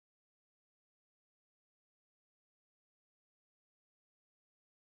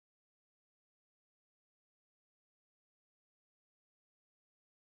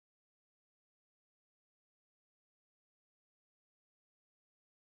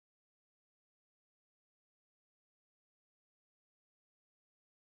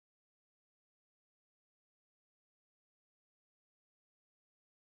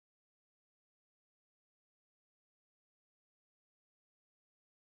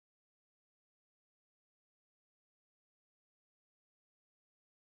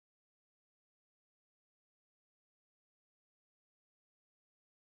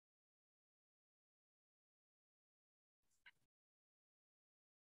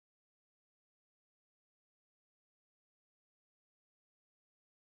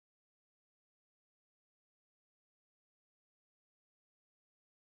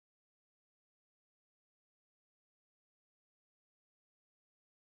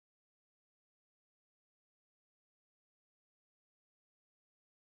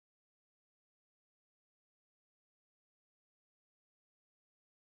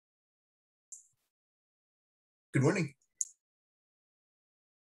Good morning.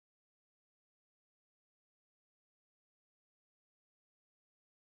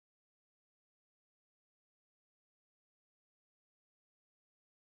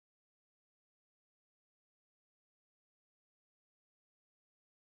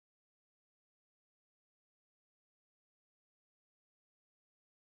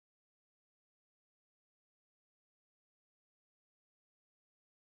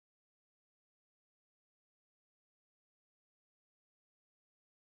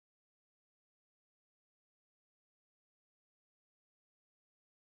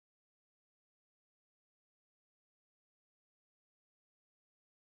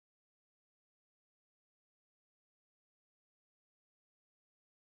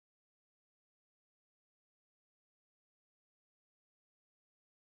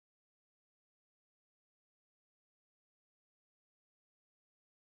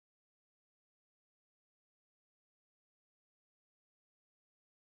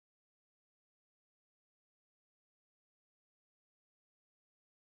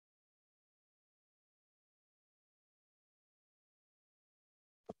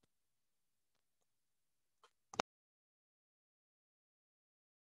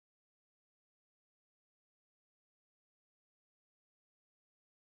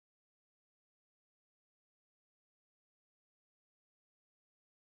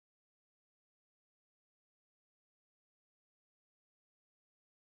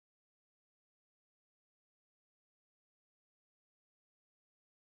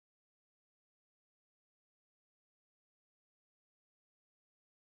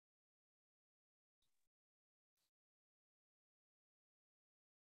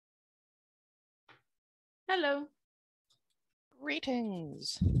 Hello.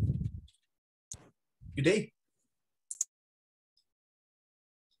 Greetings. Good day.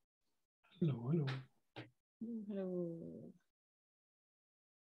 Hello.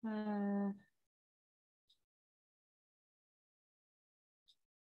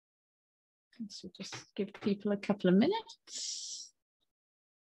 So just give people a couple of minutes.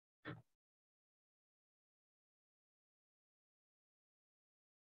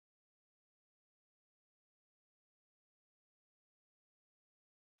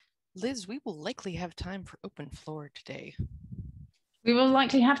 Liz, we will likely have time for open floor today. We will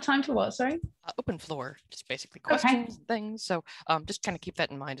likely have time for what, sorry? Open floor, just basically questions, things. So just kind of keep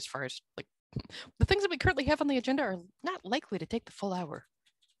that in mind as far as like the things that we currently have on the agenda are not likely to take the full hour.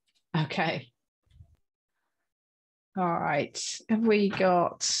 Okay. All right. Have we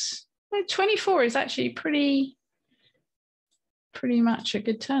got 24 is actually pretty much a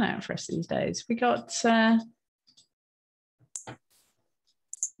good turnout for us these days. We got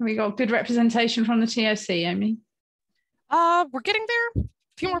good representation from the TOC, Amy. We're getting there. A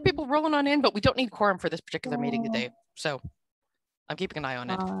few more people rolling on in, but we don't need quorum for this particular meeting today. So I'm keeping an eye on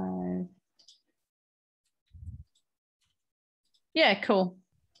it. Yeah, cool.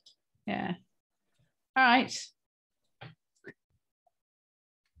 Yeah. All right.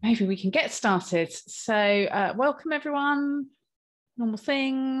 Maybe we can get started. So welcome everyone. Normal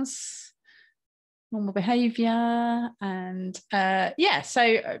things, normal behavior. And as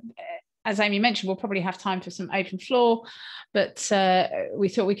Amy mentioned, we'll probably have time for some open floor, but we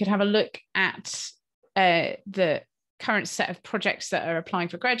thought we could have a look at the current set of projects that are applying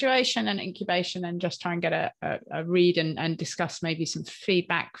for graduation and incubation and just try and get a read and discuss maybe some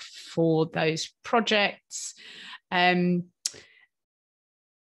feedback for those projects.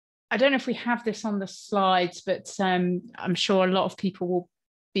 I don't know if we have this on the slides, but I'm sure a lot of people will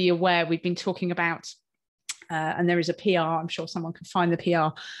be aware we've been talking about, and there is a PR, I'm sure someone can find the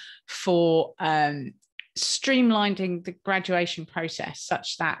PR, for streamlining the graduation process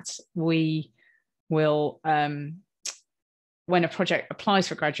such that we will, when a project applies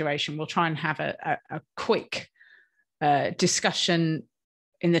for graduation, we'll try and have a quick discussion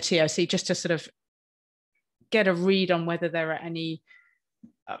in the TOC just to sort of get a read on whether there are any,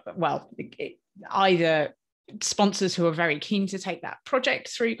 either sponsors who are very keen to take that project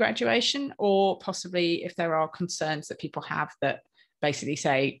through graduation, or possibly if there are concerns that people have that basically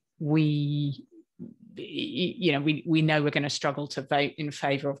say, we know we're going to struggle to vote in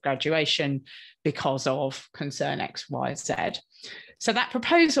favour of graduation because of concern X, Y, Z. So that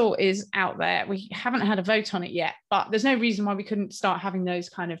proposal is out there. We haven't had a vote on it yet, but there's no reason why we couldn't start having those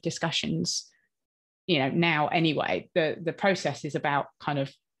kind of discussions, now anyway. The process is about kind of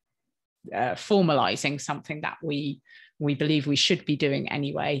formalizing something that we believe we should be doing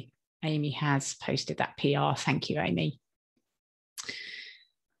anyway. Amy has posted that PR. Thank you, Amy.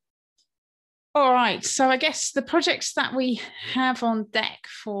 All right, so I guess the projects that we have on deck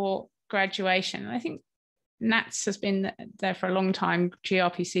for graduation, I think NATS has been there for a long time.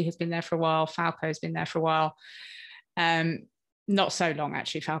 gRPC has been there for a while. Falco has been there for a while. Not so long,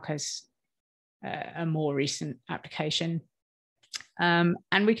 actually. Falco's a more recent application.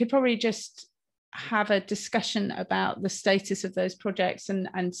 And we could probably just have a discussion about the status of those projects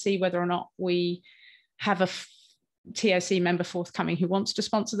and see whether or not we have a TOC member forthcoming who wants to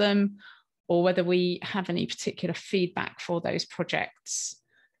sponsor them, or whether we have any particular feedback for those projects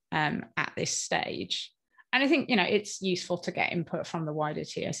at this stage. And I think, you know, it's useful to get input from the wider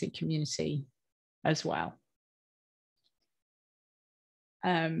TOC community as well.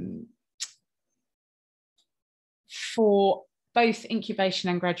 For both incubation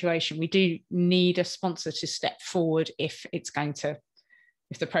and graduation, we do need a sponsor to step forward if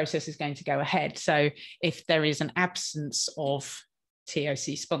the process is going to go ahead. So if there is an absence of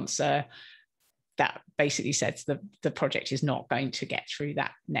TOC sponsor, that basically says the project is not going to get through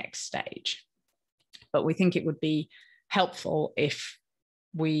that next stage. But we think it would be helpful if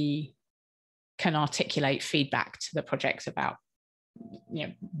we can articulate feedback to the projects about, you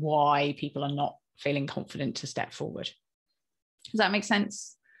know, why people are not feeling confident to step forward. Does that make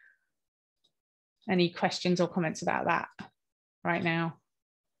sense? Any questions or comments about that right now?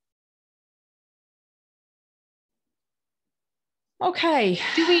 Okay.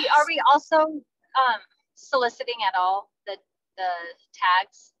 Are we also soliciting at all the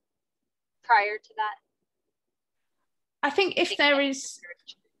tags prior to that? I think if there is,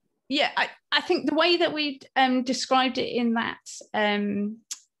 yeah, I think the way that we described it in that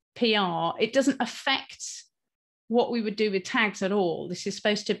PR, it doesn't affect what we would do with tags at all. This is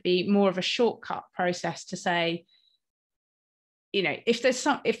supposed to be more of a shortcut process to say, you know, if there's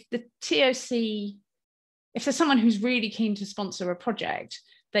someone who's really keen to sponsor a project,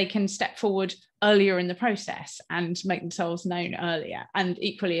 they can step forward earlier in the process and make themselves known earlier. And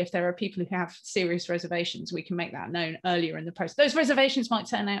equally, if there are people who have serious reservations, we can make that known earlier in the process. Those reservations might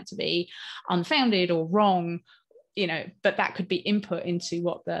turn out to be unfounded or wrong, you know, but that could be input into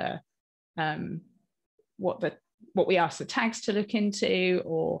what we ask the tags to look into,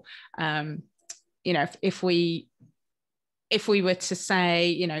 or you know, if we were to say,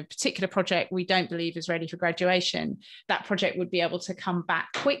 you know, particular project we don't believe is ready for graduation, that project would be able to come back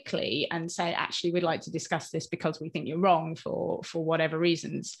quickly and say, actually, we'd like to discuss this because we think you're wrong for whatever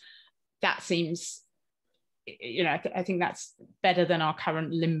reasons. That seems, you know, I think that's better than our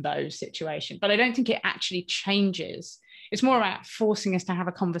current limbo situation. But I don't think it actually changes. It's more about forcing us to have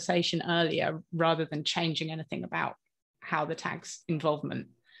a conversation earlier rather than changing anything about how the tag's involvement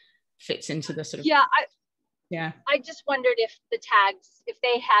fits into the sort of... Yeah, I just wondered if the tags, if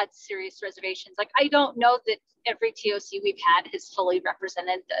they had serious reservations. Like, I don't know that every TOC we've had has fully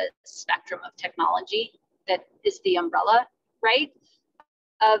represented the spectrum of technology that is the umbrella, right,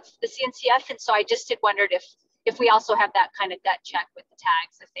 of the CNCF. And so I just had wondered if we also have that kind of gut check with the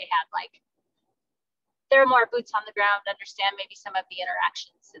tags, if they had, like, there are more boots on the ground, understand maybe some of the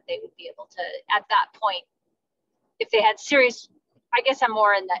interactions that they would be able to, at that point, if they had serious, I guess I'm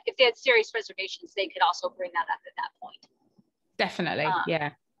more in that, if they had serious reservations, they could also bring that up at that point. Definitely.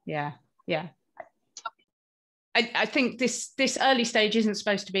 Yeah. I think this early stage isn't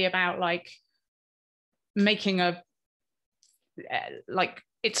supposed to be about like making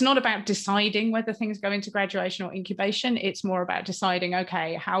it's not about deciding whether things go into graduation or incubation. It's more about deciding,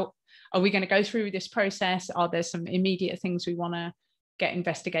 okay, how are we going to go through this process? Are there some immediate things we want to get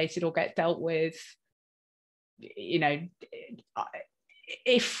investigated or get dealt with? You know,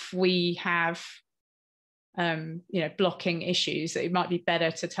 if we have, you know, blocking issues, it might be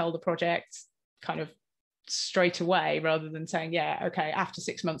better to tell the project kind of straight away rather than saying, yeah, okay, after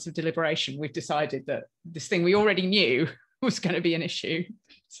 6 months of deliberation, we've decided that this thing we already knew was going to be an issue.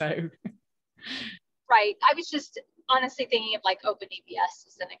 So, right. I was just honestly thinking of like OpenEBS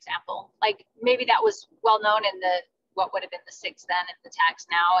as an example. Like maybe that was well known in what would have been the SIGs then and the tags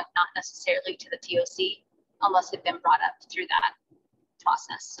now, and not necessarily to the TOC unless it'd been brought up through that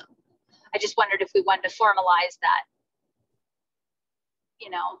process. So I just wondered if we wanted to formalize that,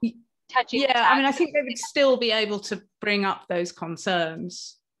 you know, touching. Yeah, I mean, I think they would still be able to bring up those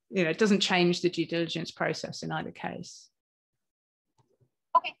concerns. You know, it doesn't change the due diligence process in either case.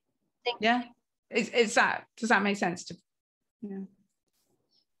 Okay, thank you. Yeah, does that make sense to? Yeah.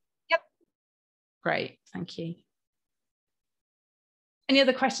 Yep. Great, thank you. Any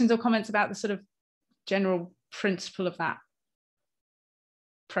other questions or comments about the sort of general principle of that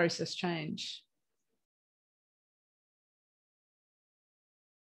process change?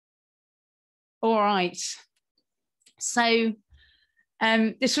 All right. So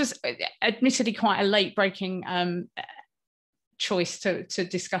this was admittedly quite a late breaking choice to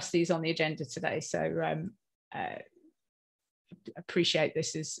discuss these on the agenda today. So appreciate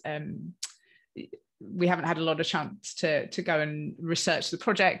this is we haven't had a lot of chance to go and research the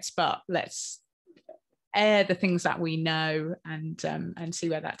projects, but let's air the things that we know and see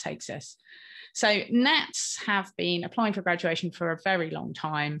where that takes us. So Nats have been applying for graduation for a very long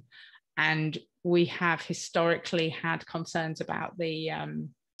time, and we have historically had concerns about the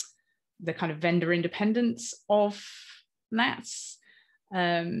kind of vendor independence of Nats.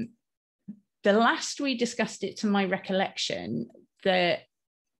 The last we discussed it, to my recollection, there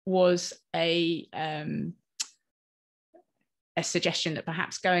was a suggestion that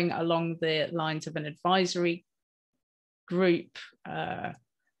perhaps going along the lines of an advisory group, a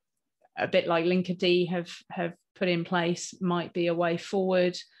bit like Linkerd have put in place, might be a way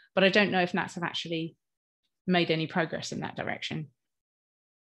forward. But I don't know if Nats have actually made any progress in that direction.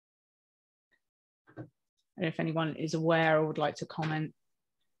 I don't know if anyone is aware or would like to comment.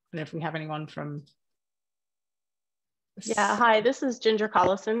 I don't know if we have anyone from... Yeah, hi, this is Ginger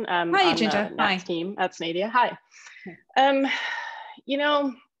Collison. Hi, Ginger. The Nats team at Snadia. Hi. You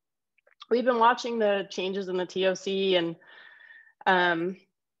know, we've been watching the changes in the TOC and,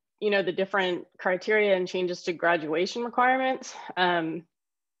 you know, the different criteria and changes to graduation requirements.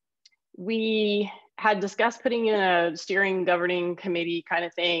 We had discussed putting in a steering governing committee kind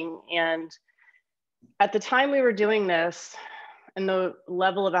of thing. And at the time we were doing this and the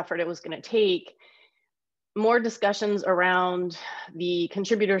level of effort it was going to take, more discussions around the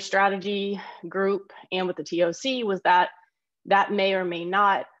contributor strategy group and with the TOC was that may or may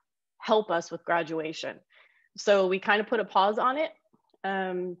not help us with graduation. So we kind of put a pause on it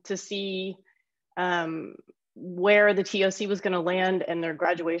to see where the TOC was going to land and their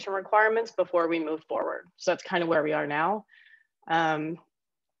graduation requirements before we moved forward. So that's kind of where we are now.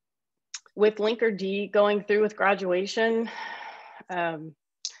 With Linkerd going through with graduation,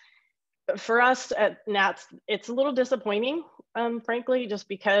 for us at Nats, it's a little disappointing, frankly, just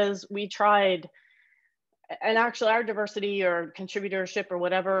because we tried, and actually our diversity or contributorship or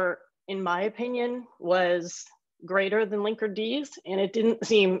whatever, in my opinion, was greater than Linkerd's, and it didn't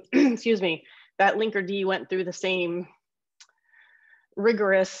seem, excuse me, that Linkerd went through the same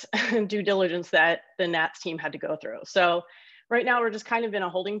rigorous due diligence that the Nats team had to go through. So right now we're just kind of in a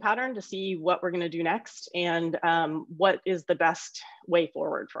holding pattern to see what we're going to do next and what is the best way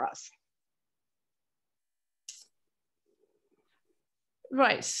forward for us.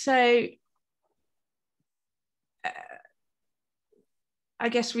 Right, so I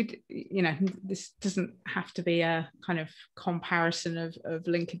guess you know, this doesn't have to be a kind of comparison of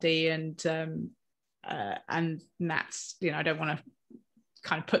Linkerd and Nats. You know, I don't want to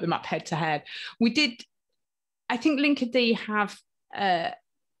kind of put them up head to head. We did, I think Linkerd have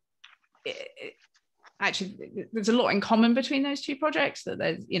actually, there's a lot in common between those two projects.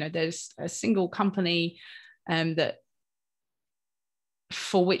 That there's a single company that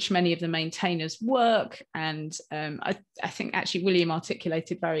for which many of the maintainers work, and I think actually William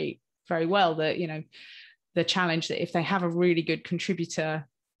articulated very, very well that, you know, the challenge that if they have a really good contributor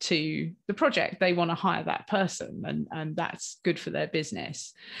to the project, they want to hire that person, and that's good for their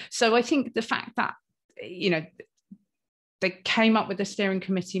business. So I think the fact that, you know, they came up with the steering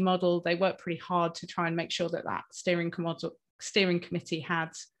committee model, they worked pretty hard to try and make sure that that steering committee had,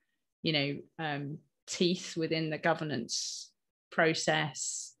 you know, teeth within the governance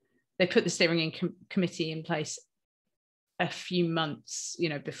process. They put the steering committee in place a few months, you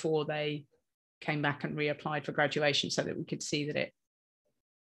know, before they came back and reapplied for graduation, so that we could see that it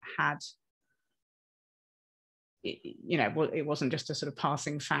had, you know, it wasn't just a sort of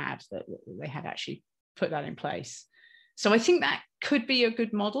passing fad, that they had actually put that in place. So I think that could be a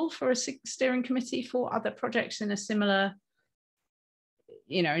good model for a steering committee for other projects in a similar,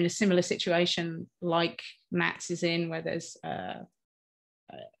 you know, in a similar situation like Nats is in, where there's,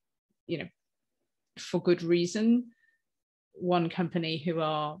 you know, for good reason, one company who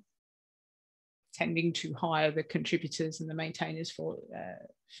are tending to hire the contributors and the maintainers for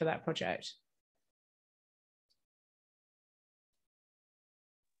that project.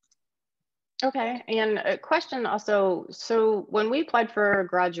 Okay, and a question also, so when we applied for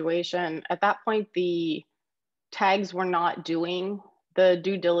graduation, at that point, the tags were not doing the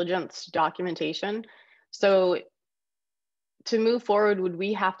due diligence documentation. So to move forward, would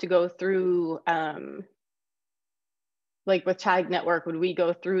we have to go through, like with Tag Network, would we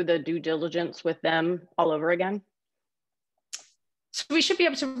go through the due diligence with them all over again? So we should be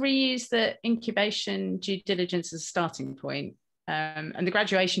able to reuse the incubation due diligence as a starting point. And the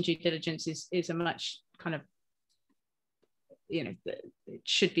graduation due diligence is a much kind of, you know, it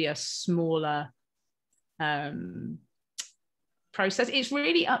should be a smaller process. It's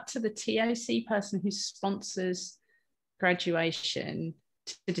really up to the TOC person who sponsors graduation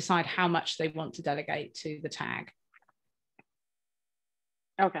to decide how much they want to delegate to the tag.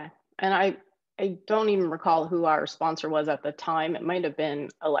 Okay, and I don't even recall who our sponsor was at the time. It might have been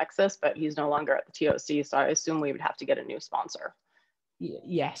Alexis, but he's no longer at the TOC, so I assume we would have to get a new sponsor.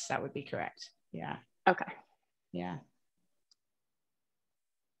 Yes, that would be correct. Yeah. Okay. Yeah.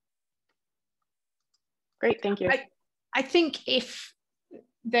 Great, thank you. I think if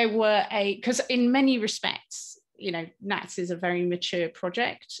there were because in many respects, you know, NATS is a very mature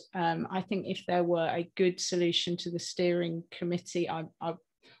project. I think if there were a good solution to the steering committee, I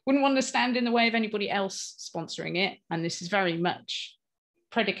wouldn't want to stand in the way of anybody else sponsoring it. And this is very much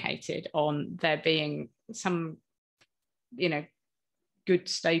predicated on there being some, you know, good,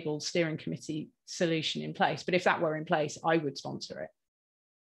 stable steering committee solution in place. But if that were in place, I would sponsor it.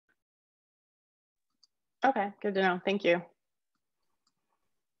 Okay, good to know. Thank you.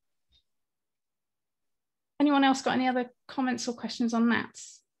 Anyone else got any other comments or questions on that?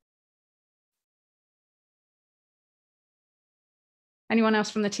 Anyone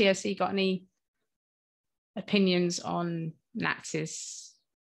else from the TOC got any opinions on NATS's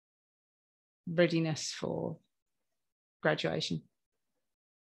readiness for graduation?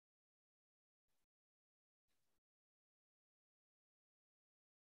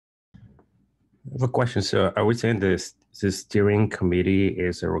 I have a question. So are we saying this steering committee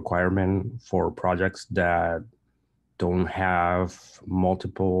is a requirement for projects that don't have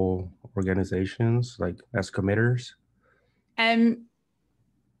multiple organizations like as committers?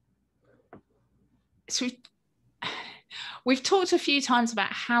 So we've talked a few times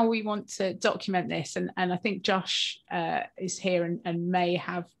about how we want to document this, and I think Josh is here and may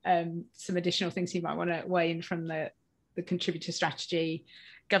have some additional things he might want to weigh in from the contributor strategy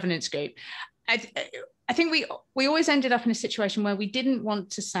governance group. I think we always ended up in a situation where we didn't want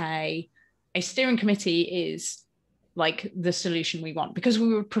to say a steering committee is like the solution we want, because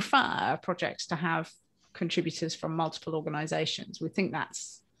we would prefer projects to have contributors from multiple organizations. We think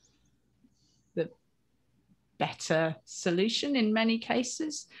that's the better solution in many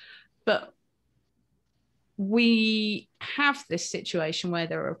cases, but we have this situation where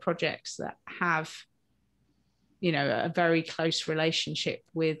there are projects that have, you know, a very close relationship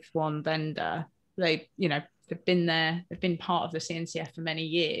with one vendor. They, you know, they've been there, they've been part of the CNCF for many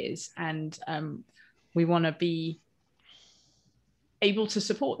years, and we want to be able to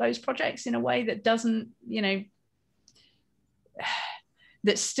support those projects in a way that doesn't, you know,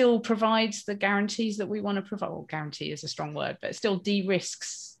 that still provides the guarantees that we want to provide. Well, guarantee is a strong word, but it still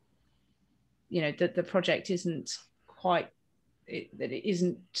de-risks, you know, that the project isn't quite, that it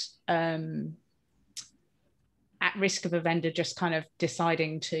isn't at risk of a vendor just kind of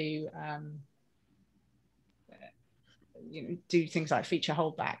deciding to you know, do things like feature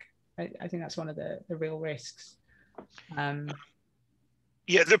holdback. I think that's one of the real risks.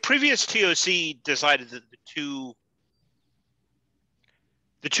 Yeah, the previous TOC decided that the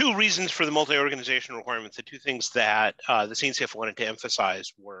two reasons for the multi-organization requirements, the two things that the CNCF wanted to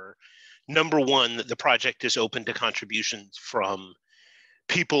emphasize were, number one, that the project is open to contributions from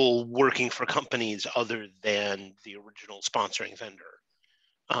people working for companies other than the original sponsoring vendor.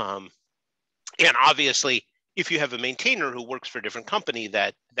 And obviously, if you have a maintainer who works for a different company,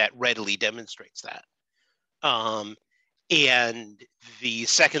 that readily demonstrates that. And the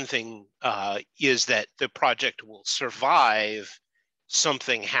second thing is that the project will survive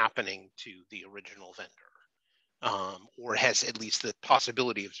something happening to the original vendor, or has at least the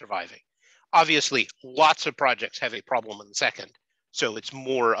possibility of surviving. Obviously, lots of projects have a problem in the second, so it's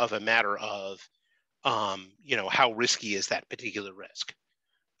more of a matter of, you know, how risky is that particular risk.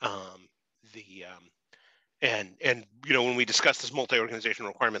 And you know, when we discussed this multi-organization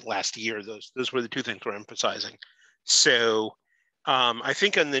requirement last year, those were the two things we're emphasizing. So I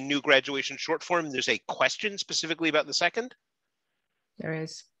think on the new graduation short form, there's a question specifically about the second. There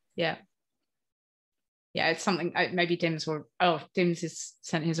is, yeah. Yeah, it's something, maybe Dims has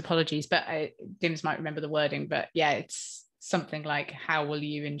sent his apologies, but Dims might remember the wording, but yeah, it's something like, how will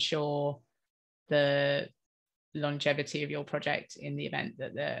you ensure the longevity of your project in the event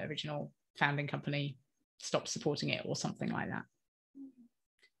that the original founding company stops supporting it, or something like that?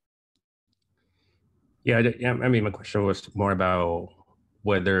 Yeah, I mean, my question was more about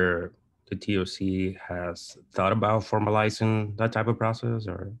whether the TOC has thought about formalizing that type of process,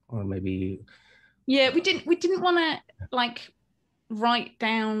 or maybe. Yeah, we didn't want to like write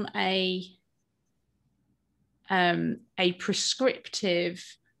down a prescriptive,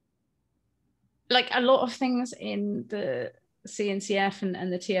 like a lot of things in the CNCF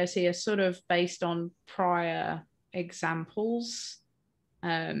and the TOC are sort of based on prior examples.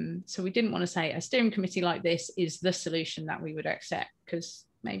 So we didn't want to say a steering committee like this is the solution that we would accept, because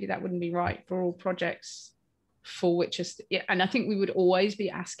maybe that wouldn't be right for all projects for which and I think we would always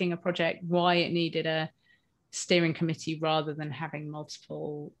be asking a project why it needed a steering committee rather than having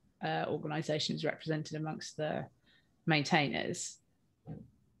multiple organizations represented amongst the maintainers.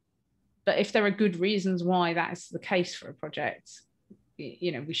 But if there are good reasons why that is the case for a project,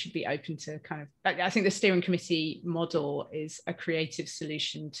 you know, we should be open to kind of, I think the steering committee model is a creative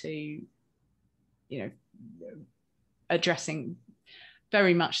solution to, you know, addressing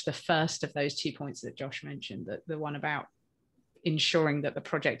very much the first of those 2 points that Josh mentioned, that the one about ensuring that the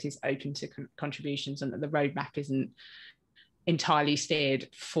project is open to contributions and that the roadmap isn't entirely steered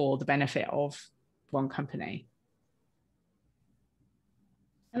for the benefit of one company.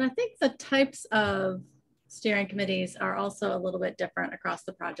 And I think the types of steering committees are also a little bit different across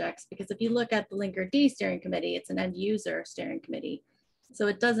the projects, because if you look at the Linkerd steering committee, it's an end user steering committee. So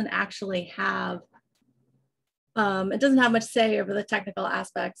it doesn't actually have, it doesn't have much say over the technical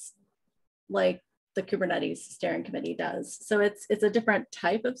aspects like the Kubernetes steering committee does. So it's a different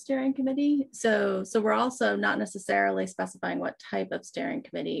type of steering committee. So we're also not necessarily specifying what type of steering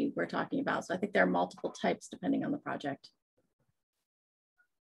committee we're talking about. So I think there are multiple types depending on the project.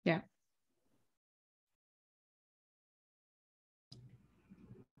 Yeah.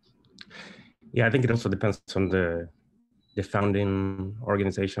 Yeah, I think it also depends on the founding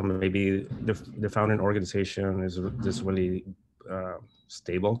organization. Maybe the founding organization is this really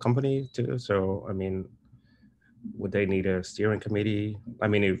stable company too. So, I mean, would they need a steering committee? I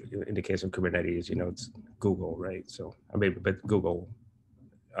mean, if, in the case of Kubernetes, you know, it's Google, right? So, I mean, but Google,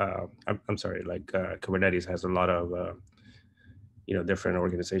 I'm sorry, like Kubernetes has a lot of, you know, different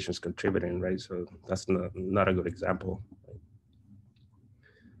organizations contributing, right? So that's not a good example.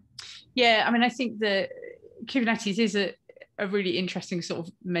 Yeah, I mean, I think that Kubernetes is a really interesting sort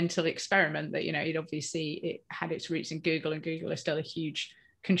of mental experiment that, you know, it had its roots in Google, and Google is still a huge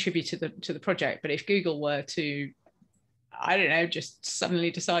contributor to the project. But if Google were to, I don't know, just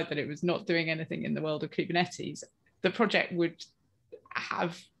suddenly decide that it was not doing anything in the world of Kubernetes, the project would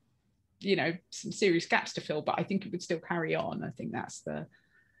have, you know, some serious gaps to fill, but I think it would still carry on. I think that's the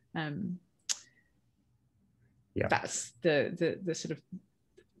that's the sort of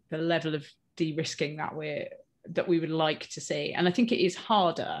the level of de-risking that we would like to see. And I think it is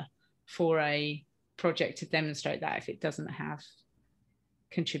harder for a project to demonstrate that if it doesn't have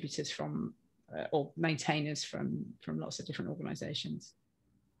contributors from or maintainers from lots of different organizations.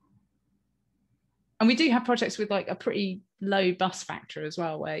 And we do have projects with like a pretty low bus factor as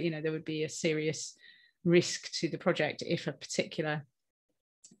well, where, you know, there would be a serious risk to the project if a particular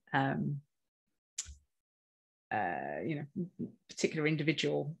you know, particular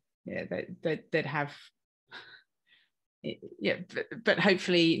individual, yeah, they'd have, yeah, but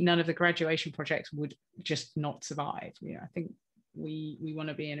hopefully none of the graduation projects would just not survive. You know, I think we want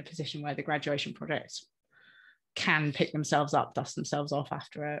to be in a position where the graduation projects can pick themselves up, dust themselves off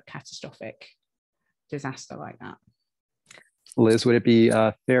after a catastrophic disaster like that. Liz, would it be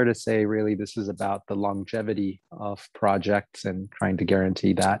fair to say really this is about the longevity of projects and trying to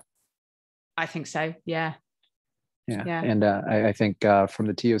guarantee that? I think so, yeah. Yeah. And I think from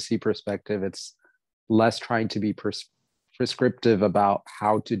the TOC perspective, it's less trying to be prescriptive about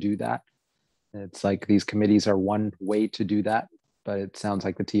how to do that. It's like these committees are one way to do that, but it sounds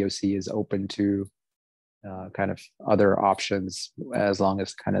like the TOC is open to kind of other options as long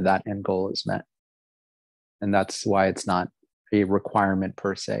as kind of that end goal is met. And that's why it's not a requirement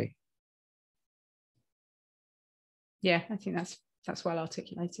per se. Yeah, I think that's well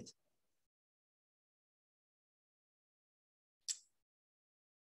articulated.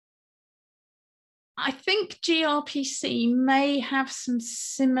 I think gRPC may have some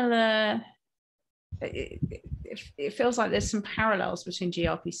similar, it feels like there's some parallels between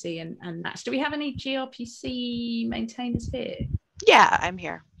gRPC and NATS. Do we have any gRPC maintainers here? Yeah, I'm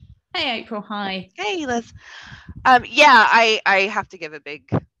here. Hey, April, hi. Hey, Liz. Yeah, I have to give a big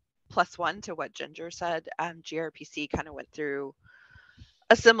 +1 to what Ginger said. gRPC kind of went through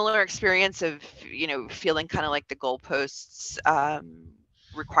a similar experience of, you know, feeling kind of like the goalposts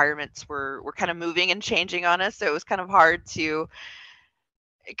requirements were kind of moving and changing on us. So it was kind of hard to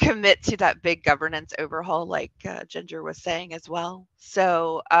commit to that big governance overhaul, like Ginger was saying as well.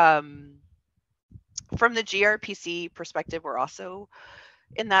 So from the gRPC perspective, we're also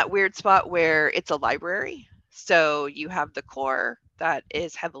in that weird spot where it's a library. So you have the core that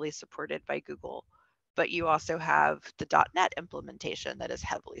is heavily supported by Google, but you also have the .NET implementation that is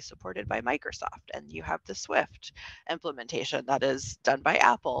heavily supported by Microsoft, and you have the Swift implementation that is done by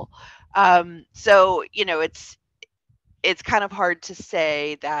Apple. So, you know, it's kind of hard to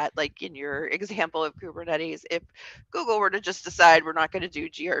say that, like in your example of Kubernetes, if Google were to just decide we're not going to do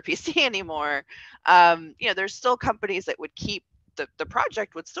gRPC anymore, there's still companies that would keep the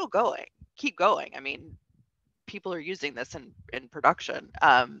project would still keep going. I mean, people are using this in production.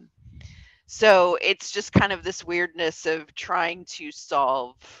 So it's just kind of this weirdness of trying to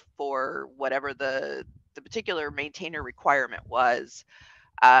solve for whatever the particular maintainer requirement was,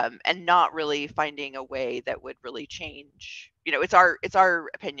 and not really finding a way that would really change. It's our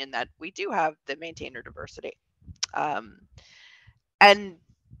opinion that we do have the maintainer diversity. And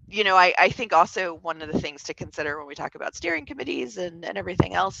I think also one of the things to consider when we talk about steering committees and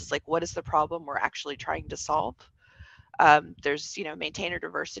everything else is like, what is the problem we're actually trying to solve? There's, maintainer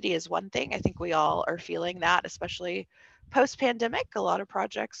diversity is one thing. I think we all are feeling that, especially post-pandemic. A lot of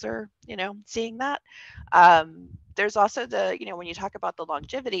projects are, seeing that. There's also the, when you talk about the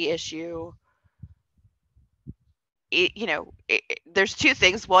longevity issue, there's two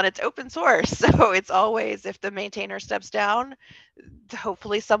things. One, it's open source. So it's always, if the maintainer steps down,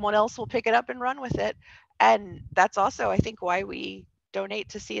 hopefully someone else will pick it up and run with it. And that's also, I think, why we donate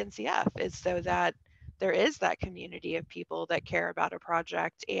to CNCF, is so that there is that community of people that care about a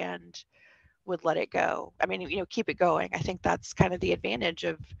project and would let it go. I mean, keep it going. I think that's kind of the advantage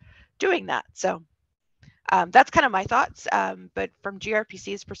of doing that. So that's kind of my thoughts. But from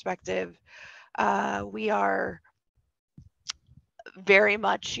gRPC's perspective, we are very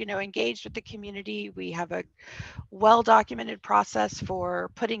much, engaged with the community. We have a well-documented process for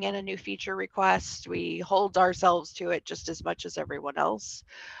putting in a new feature request. We hold ourselves to it just as much as everyone else.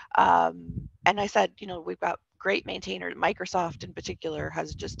 And I said, we've got great maintainers. Microsoft in particular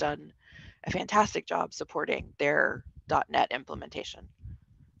has just done a fantastic job supporting their .NET implementation.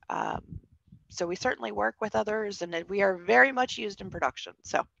 So we certainly work with others, and we are very much used in production.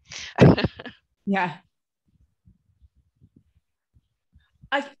 So yeah.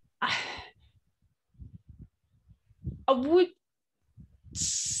 I would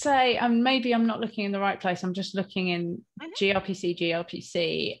say, maybe I'm not looking in the right place. I'm just looking in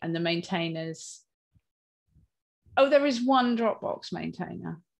gRPC, and the maintainers. Oh, there is one Dropbox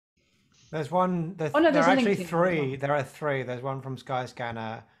maintainer. There's one. There are actually three. There are three. There's one from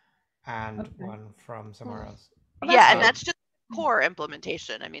Skyscanner and one from somewhere else. Well, yeah, and that's just core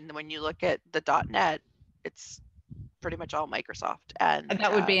implementation. I mean, when you look at the .NET, it's pretty much all Microsoft, and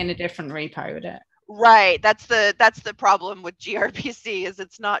that would be in a different repo, would it? Right. That's the problem with gRPC, is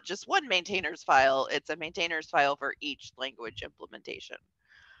it's not just one maintainer's file, it's a maintainer's file for each language implementation.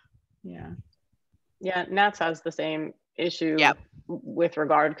 Yeah. Yeah, NATS has the same issue with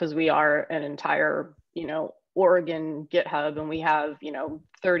regard, because we are an entire, Oregon GitHub, and we have,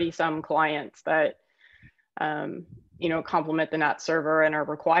 30 some clients that, complement the NAT server and are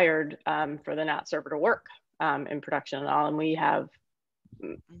required for the NAT server to work in production and all. And we have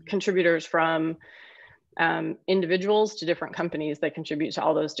contributors from individuals to different companies that contribute to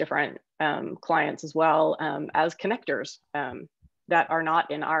all those different clients as well, as connectors that are not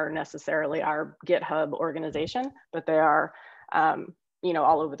in necessarily our GitHub organization, but they are,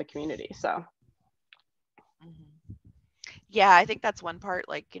 all over the community. So. Yeah, I think that's one part,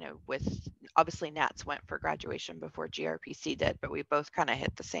 with obviously NATS went for graduation before gRPC did, but we both kind of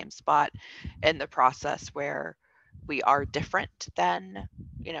hit the same spot in the process where we are different than,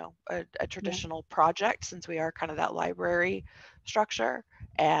 a traditional project, since we are kind of that library structure.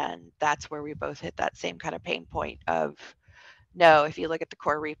 And that's where we both hit that same kind of pain point of, no, if you look at the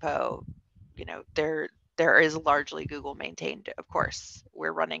core repo, there is largely Google maintained. Of course,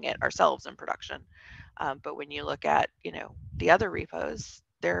 we're running it ourselves in production. But when you look at, the other repos,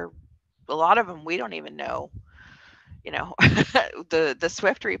 a lot of them we don't even know. The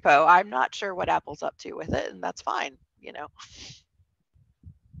Swift repo, I'm not sure what Apple's up to with it, and that's fine.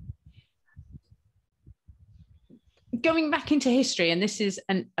 Going back into history, and this is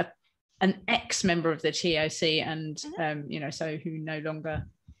an ex-member of the TOC, and so who no longer,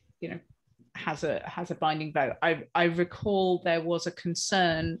 has a binding vote. I recall there was a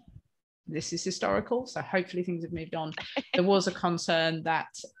concern. This is historical, so hopefully things have moved on. There was a concern that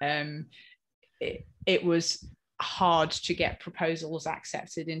it was hard to get proposals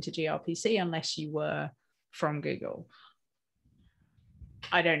accepted into gRPC unless you were from Google.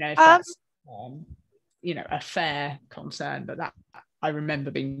 I don't know if that's a fair concern, but that I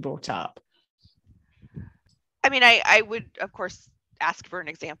remember being brought up. I mean, I would of course ask for an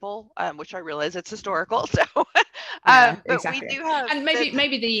example, which I realize it's historical. So, but exactly. We do have, and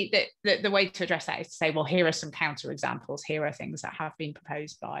maybe the way to address that is to say, well, here are some counter examples. Here are things that have been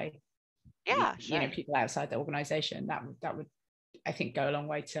proposed by, people outside the organisation. That would, I think, go a long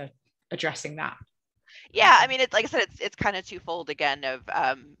way to addressing that. Yeah, I mean, it's like I said, it's kind of twofold again. Of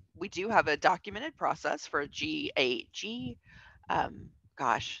we do have a documented process for GAG.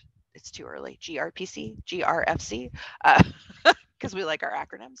 Gosh, it's too early. GRPC, GRFC, because we like our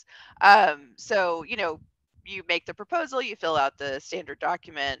acronyms. So you make the proposal, you fill out the standard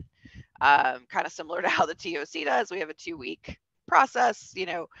document, kind of similar to how the TOC does. We have a 2-week process.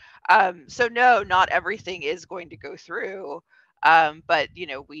 So no, not everything is going to go through. But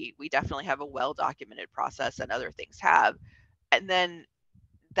we definitely have a well-documented process, and other things have. And then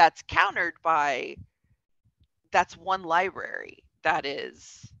that's countered by, that's one library that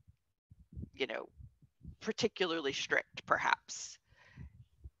is particularly strict. Perhaps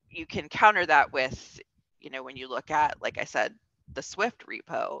you can counter that with when you look at, like I said, the Swift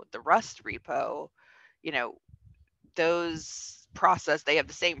repo, the Rust repo, those process, they have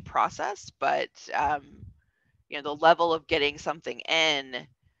the same process, but the level of getting something in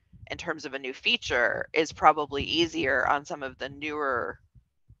terms of a new feature is probably easier on some of the newer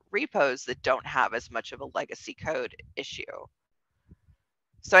repos that don't have as much of a legacy code issue.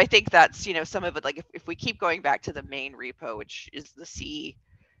 So I think that's, some of it, like if we keep going back to the main repo, which is the C,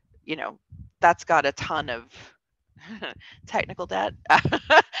 that's got a ton of technical debt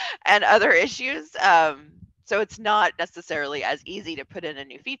and other issues. So it's not necessarily as easy to put in a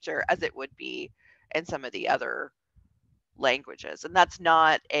new feature as it would be in some of the other languages. And that's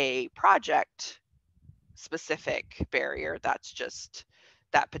not a project specific barrier. That's just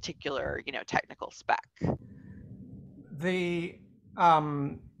that particular, technical spec. The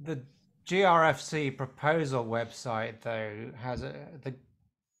GRFC proposal website, though, has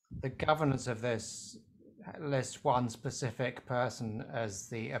the governance of this lists one specific person as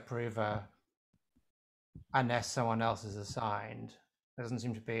the approver, unless someone else is assigned. There doesn't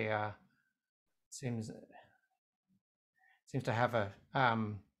seem to be a seems to have a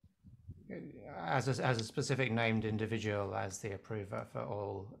as a specific named individual as the approver for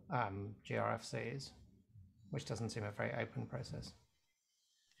all GRFCs, which doesn't seem a very open process.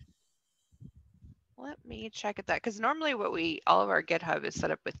 Let me check at that, because normally all of our GitHub is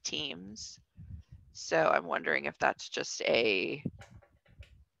set up with teams. So I'm wondering if that's just a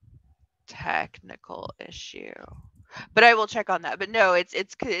technical issue. But I will check on that. But no,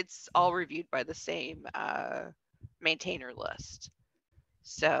 it's all reviewed by the same maintainer list.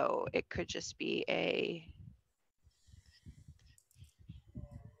 So it could just be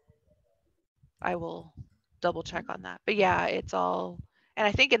I will double check on that. But yeah, it's all, and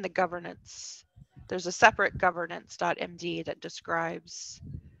I think in the governance, there's a separate governance.md that describes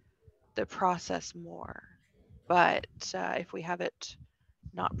the process more. But if we have it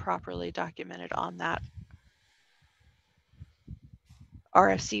not properly documented on that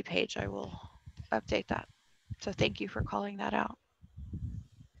RFC page, I will update that. So thank you for calling that out.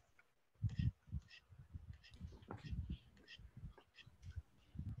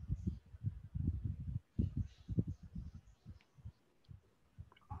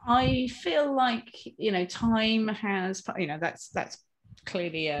 I feel like time has that's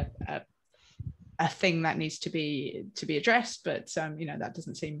clearly a thing that needs to be addressed, but that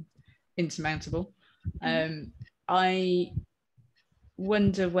doesn't seem insurmountable. I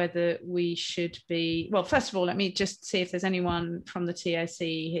wonder whether we should be, well, first of all, let me just see if there's anyone from the TOC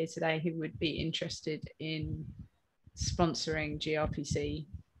here today who would be interested in sponsoring gRPC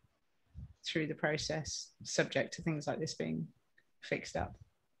through the process, subject to things like this being fixed up.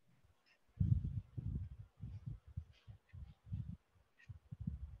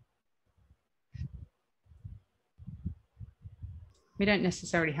 We don't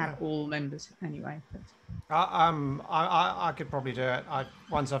necessarily have all members anyway. But. I could probably do it.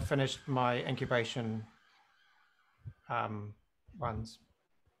 Once I've finished my incubation ones.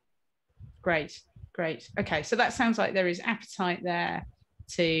 Great. Okay, so that sounds like there is appetite there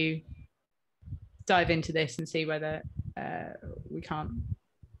to dive into this and see whether we can't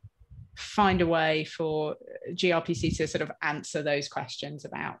find a way for gRPC to sort of answer those questions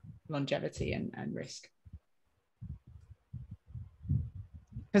about longevity and risk.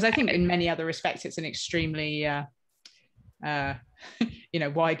 Because I think in many other respects, it's an extremely,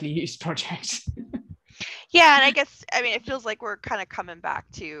 widely used project. Yeah, and I guess, it feels like we're kind of coming back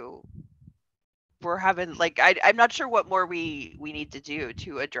to, we're having, I'm not sure what more we need to do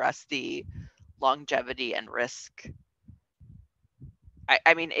to address the longevity and risk.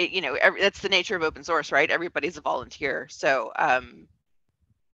 That's the nature of open source, right? Everybody's a volunteer. So I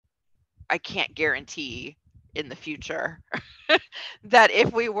can't guarantee in the future that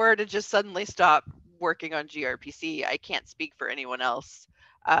if we were to just suddenly stop working on gRPC, I can't speak for anyone else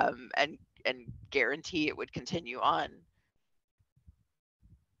and guarantee it would continue on.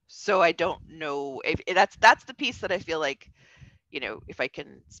 So I don't know if that's the piece that I feel like, if I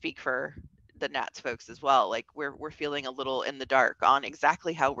can speak for the NATS folks as well, like we're feeling a little in the dark on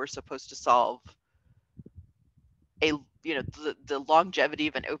exactly how we're supposed to solve the longevity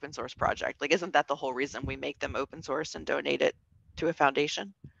of an open source project. Like, isn't that the whole reason we make them open source and donate it to a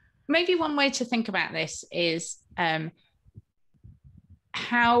foundation? Maybe one way to think about this is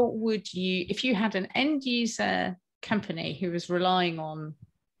how would you, if you had an end user company who was relying on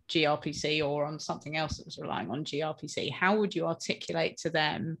gRPC or on something else that was relying on gRPC, how would you articulate to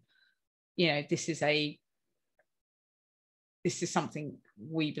them, this is something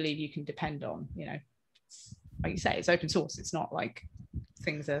we believe you can depend on? Like you say, it's open source. It's not like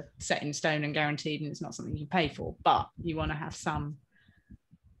things are set in stone and guaranteed, and it's not something you pay for, but you want to have some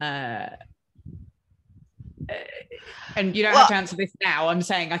and you don't have to answer this now. I'm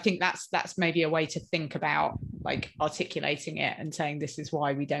saying I think that's maybe a way to think about, like, articulating it and saying this is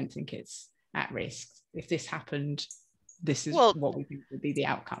why we don't think it's at risk. If this happened, this is what we think would be the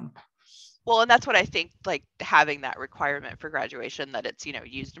outcome. Well, and that's what I think, like, having that requirement for graduation that it's,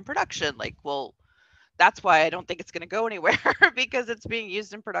 used in production, like, well, that's why I don't think it's going to go anywhere because it's being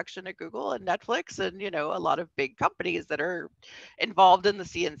used in production at Google and Netflix and, a lot of big companies that are involved in the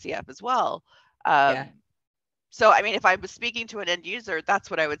CNCF as well. So, I mean, if I was speaking to an end user, that's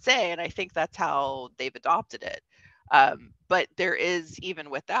what I would say. And I think that's how they've adopted it. But there is, even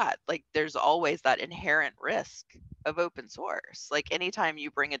with that, like, there's always that inherent risk of open source. Like, anytime you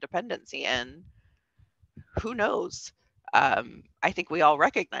bring a dependency in, who knows? I think we all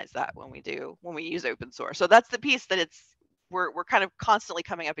recognize that when we use open source. So that's the piece that we're kind of constantly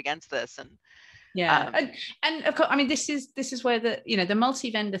coming up against this. And and of course, I mean, this is where the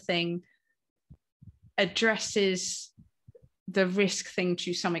multi-vendor thing addresses the risk thing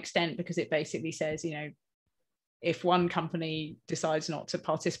to some extent, because it basically says, if one company decides not to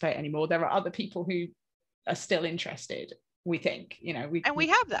participate anymore, there are other people who are still interested, we think, we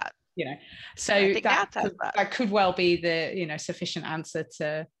have that. So that could well be the sufficient answer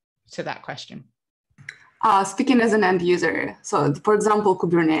to that question. Speaking as an end user, so for example,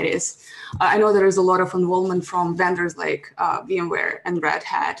 Kubernetes, I know there is a lot of involvement from vendors like VMware and Red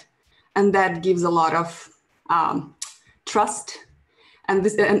Hat, and that gives a lot of trust. And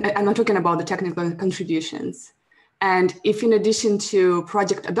I'm not talking about the technical contributions. And if in addition to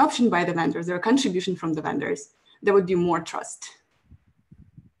project adoption by the vendors, there are contributions from the vendors, there would be more trust.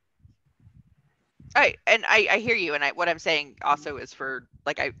 Right, and I hear you, and what I'm saying also is for,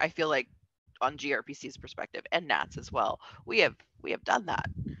 like, I feel like on gRPC's perspective and NATS as well, we have done that,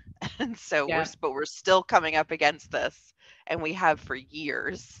 and so we're still coming up against this, and we have for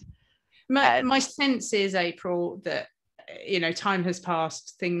years. My sense is, April, that time has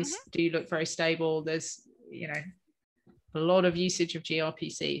passed, things do look very stable. There's a lot of usage of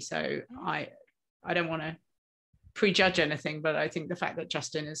gRPC, so I don't want to prejudge anything, but I think the fact that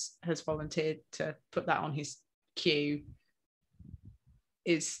Justin has volunteered to put that on his queue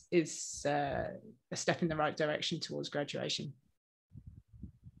is a step in the right direction towards graduation.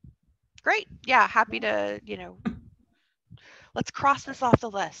 Great. Yeah, happy to, let's cross this off the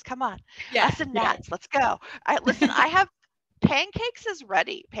list. Come on. Us and NATS, let's go. Listen, I have Pancakes is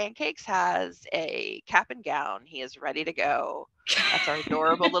ready. Pancakes has a cap and gown. He is ready to go. That's our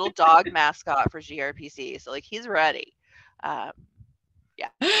adorable little dog mascot for gRPC. So, like, he's ready.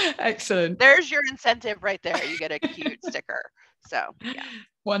 Yeah. Excellent. There's your incentive right there. You get a cute sticker. So, yeah.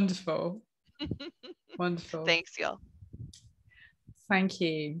 Wonderful. Wonderful. Thanks, Gil. Thank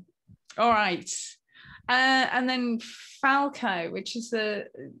you. All right. And then Falco, which is a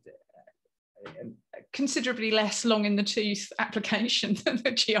considerably less long in the tooth application than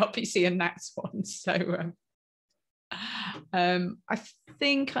the gRPC and NATS one. So I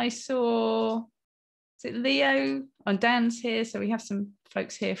think I saw, is it Leo? And Dan's here, so we have some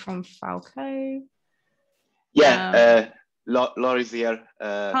folks here from Falco. Yeah, Laura's here.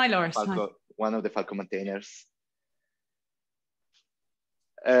 Hi, Laura. Falco, one of the Falco maintainers.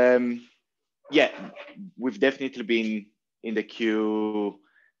 Yeah, we've definitely been in the queue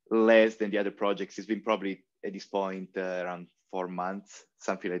less than the other projects. It's been probably at this point around 4 months,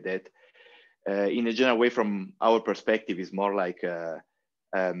 something like that. In a general way, from our perspective, is more like,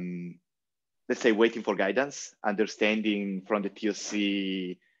 let's say, waiting for guidance, understanding from the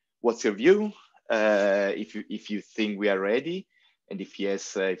TOC, what's your view? If you think we are ready, and if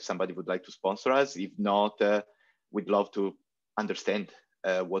yes, if somebody would like to sponsor us. If not, we'd love to understand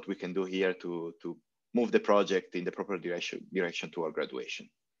what we can do here to move the project in the proper direction toward graduation.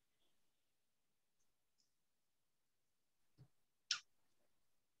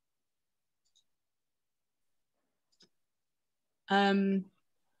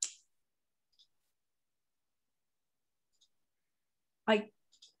 I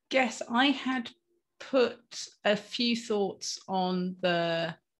guess I had put a few thoughts on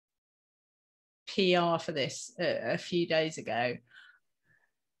the PR for this a few days ago.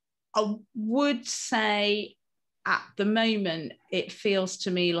 I would say at the moment, it feels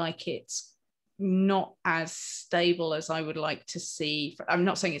to me like it's not as stable as I would like to see. I'm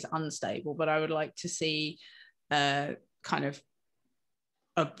not saying it's unstable, but I would like to see kind of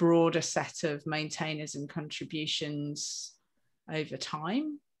a broader set of maintainers and contributions over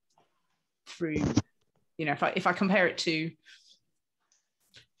time through, you know, if I compare it to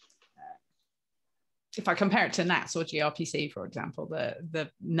NATS or gRPC, for example, the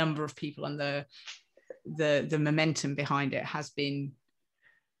number of people and the momentum behind it has been,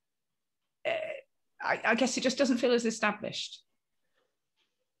 I guess it just doesn't feel as established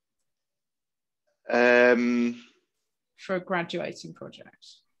for a graduating project.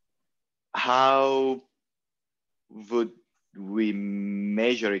 How would we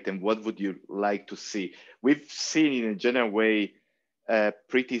measure it, and what would you like to see? We've seen in a general way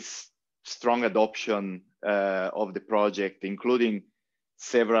pretty strong adoption of the project, including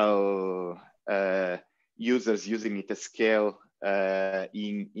several users using it at scale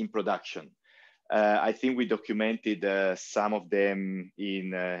in production. I think we documented some of them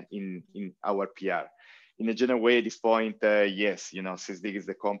in our PR. In a general way, at this point, yes, you know, SysDig is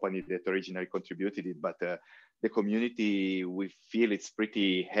the company that originally contributed it, but the community, we feel it's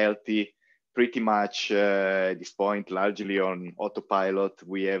pretty healthy, pretty much at this point, largely on autopilot.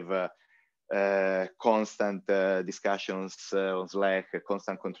 We have constant discussions on Slack,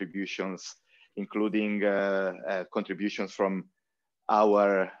 constant contributions, including contributions from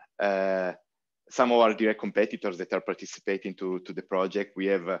our some of our direct competitors that are participating to the project. We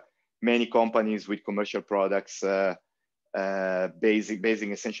have many companies with commercial products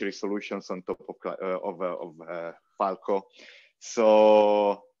basing essentially solutions on top of Falco.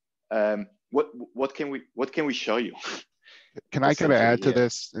 So what can we show you? Can I kind of add to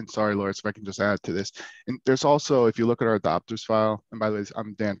this? And sorry, Laura, if I can just add to this. And there's also, if you look at our adopters file, and by the way,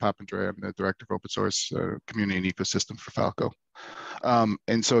 I'm Dan Papandrea, I'm the Director of Open Source Community and Ecosystem for Falco.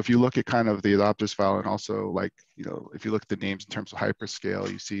 And so if you look at kind of the adopters file, and also like, you know, if you look at the names in terms of hyperscale,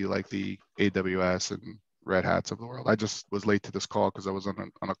 you see like the AWS and Red Hats of the world. I just was late to this call because I was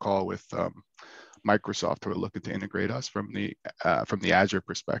on a call with Microsoft, who are looking to integrate us from the Azure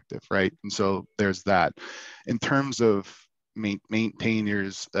perspective, right? And so there's that. In terms of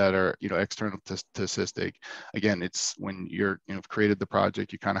maintainers that are, you know, external to SysDig, again, it's when you're, you know, created the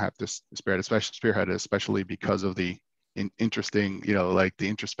project, you kind of have to spearhead it, especially because of the interesting, you know, like the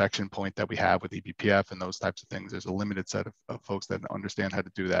introspection point that we have with eBPF and those types of things. There's a limited set of folks that understand how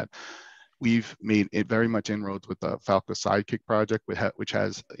to do that. We've made it very much inroads with the Falco Sidekick project, which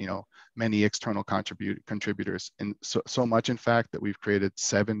has, you know, many external contributors, and so much, in fact, that we've created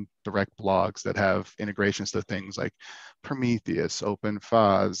 7 direct blogs that have integrations to things like Prometheus,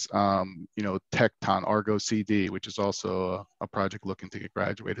 OpenFuzz, you know, Tecton, Argo CD, which is also a project looking to get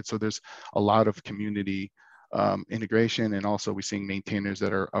graduated. So there's a lot of community integration, and also we're seeing maintainers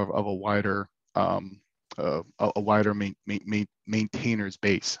that are of a wider maintainers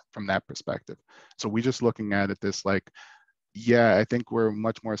base from that perspective. So we're just looking at it this like, yeah, I think we're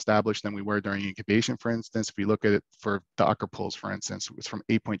much more established than we were during incubation, for instance. If we look at it for Docker pulls, for instance, it's from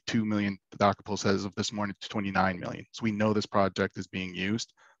 8.2 million Docker pulls as of this morning to 29 million. So we know this project is being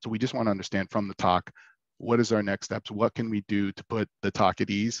used. So we just want to understand from the talk, what is our next steps? What can we do to put the talk at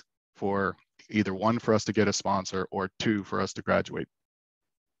ease for either 1, for us to get a sponsor, or 2, for us to graduate,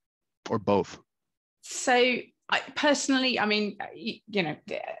 or both? So personally, I mean, you know,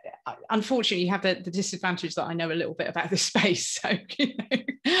 unfortunately, you have the disadvantage that I know a little bit about this space. So, you know,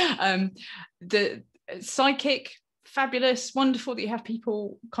 the Sidekick, fabulous, wonderful that you have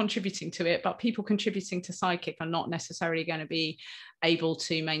people contributing to it, but people contributing to Sidekick are not necessarily going to be able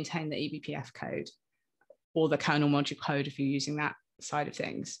to maintain the eBPF code or the kernel module code if you're using that side of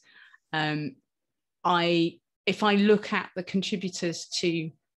things. If I look at the contributors to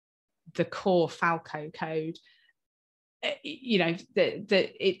the core Falco code, you know,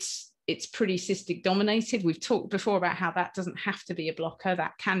 it's pretty SysDig dominated. We've talked before about how that doesn't have to be a blocker.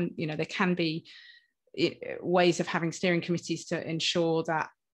 That can, you know, there can be ways of having steering committees to ensure that,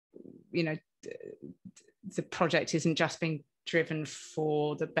 you know, the project isn't just being driven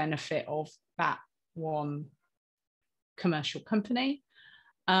for the benefit of that one commercial company.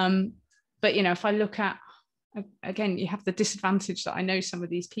 But, you know, if I look at, again, you have the disadvantage that I know some of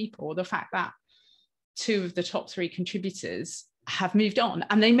these people, the fact that 2 of the top 3 contributors have moved on,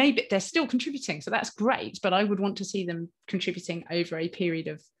 and they're still contributing, so that's great, but I would want to see them contributing over a period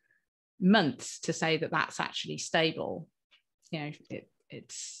of months to say that that's actually stable.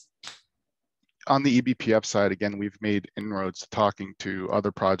 it's on the eBPF side. Again, we've made inroads talking to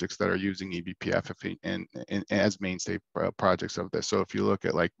other projects that are using eBPF as mainstay projects of this. So if you look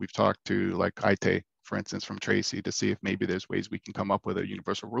at, like, we've talked to like ITE, for instance, from Tracy, to see if maybe there's ways we can come up with a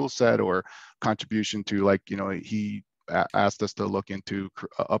universal rule set or contribution to, like, he asked us to look into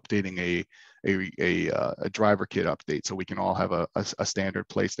updating a driver kit update so we can all have a standard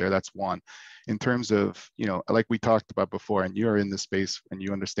place there. That's one. In terms of, like we talked about before, and you're in this space and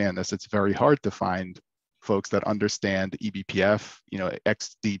you understand this, it's very hard to find folks that understand eBPF,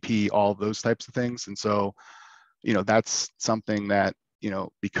 XDP, all those types of things. And so, that's something that,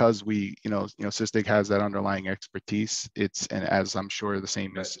 because we, SysDig has that underlying expertise, and as I'm sure the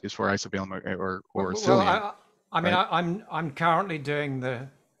same is for Isovalent or Cilium. I'm currently doing the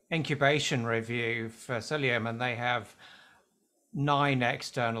incubation review for Cilium, and they have 9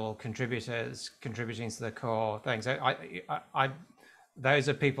 external contributors contributing to the core things. Those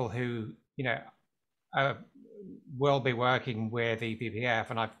are people who will be working with eBPF,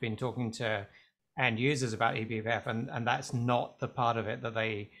 and I've been talking to end users about eBPF, and that's not the part of it that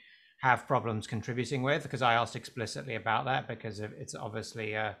they have problems contributing with, because I asked explicitly about that, because it's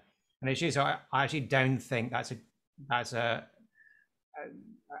obviously an issue. So I actually don't think that's an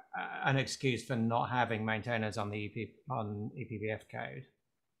excuse for not having maintainers on the eBPF code.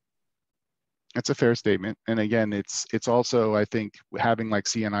 That's a fair statement. And again, it's also, I think, having like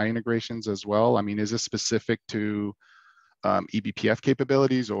CNI integrations as well. I mean, is this specific to eBPF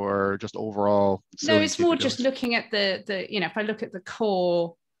capabilities or just overall? No, it's more just looking at the if I look at the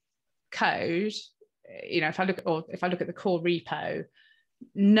core code, if I look at the core repo,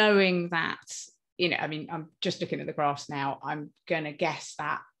 knowing that, I'm just looking at the graphs now, I'm going to guess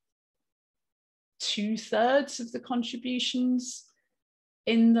that 2/3 of the contributions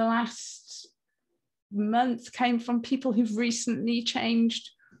in the last month came from people who've recently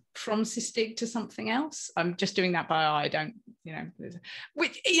changed from SysDig to something else. I'm just doing that by eye. I don't, and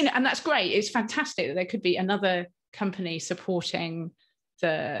that's great. It's fantastic that there could be another company supporting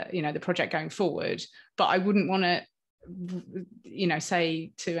the project going forward. But I wouldn't want to,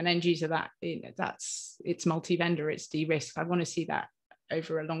 say to an end user that it's multi-vendor, it's de-risked. I want to see that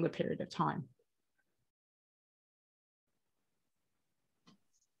over a longer period of time.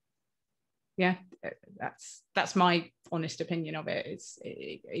 Yeah, that's my honest opinion of it.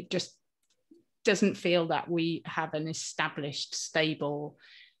 It just doesn't feel that we have an established, stable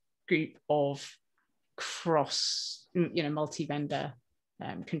group of cross, multi-vendor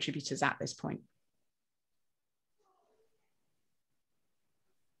contributors at this point.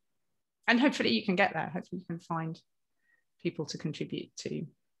 And hopefully you can get there. Hopefully you can find people to contribute to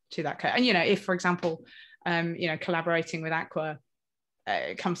that code. And if, for example, collaborating with Aqua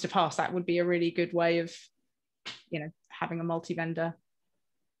comes to pass, that would be a really good way of, having a multi-vendor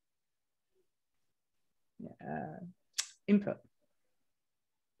input.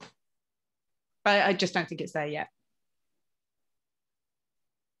 But I just don't think it's there yet.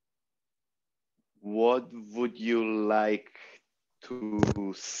 What would you like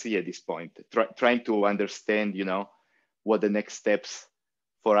to see at this point? Trying to understand, what the next steps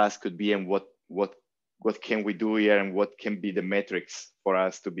for us could be, and what can we do here, and what can be the metrics for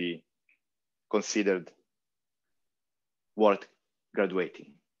us to be considered worth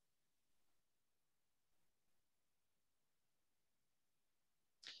graduating.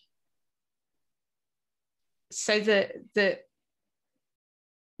 So the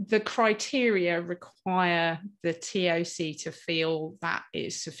criteria require the TOC to feel that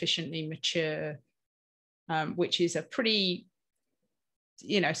it's sufficiently mature, which is a pretty,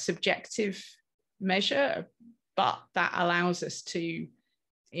 subjective measure, but that allows us to,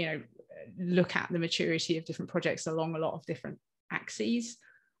 look at the maturity of different projects along a lot of different axes.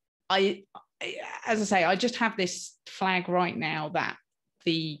 As I say, I just have this flag right now that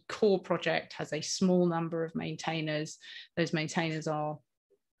the core project has a small number of maintainers. Those maintainers are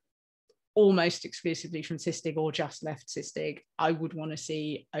almost exclusively from SysDig or just left SysDig. I would want to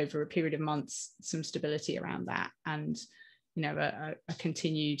see over a period of months some stability around that, and a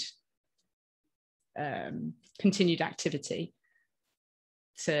continued activity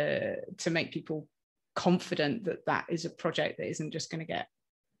to make people confident that that is a project that isn't just going to get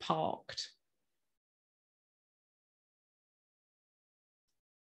parked.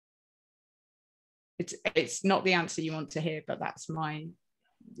 It's not the answer you want to hear, but that's my,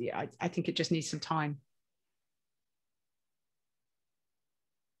 I think it just needs some time.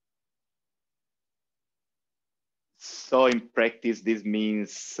 So in practice, this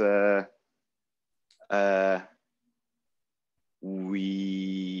means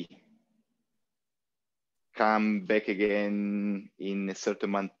we come back again in a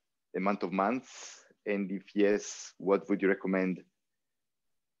certain amount of months? And if yes, what would you recommend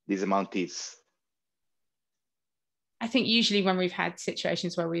this amount is? I think usually when we've had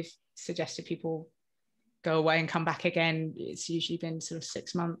situations where we've suggested people go away and come back again, it's usually been sort of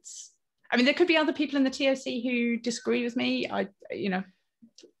 6 months. I mean, there could be other people in the TOC who disagree with me.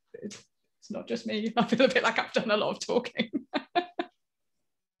 It's not just me. I feel a bit like I've done a lot of talking.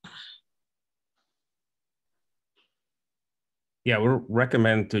 Yeah, we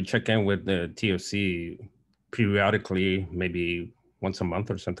recommend to check in with the TOC periodically, maybe once a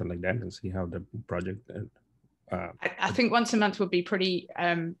month or something like that, and see how the project. I think once a month would be pretty,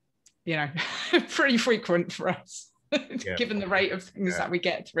 pretty frequent for us, given the rate of things that we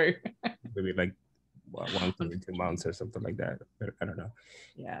get through. Maybe like once every 2 months or something like that. I don't know.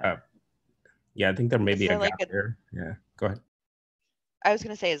 Yeah. Yeah, I think there may be a like gap there. Yeah, go ahead. I was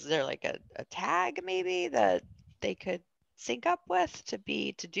going to say, is there like a tag maybe that they could sync up with to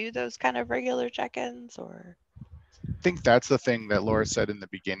do those kind of regular check-ins? Or I think that's the thing that Laura said in the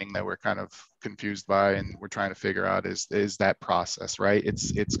beginning that we're kind of confused by, and we're trying to figure out is that process, right?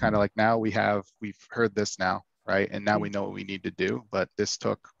 It's kind of like now we've heard this now, right? And now we know what we need to do, but this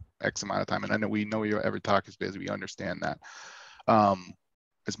took X amount of time. And I know we know every talk is busy. We understand that.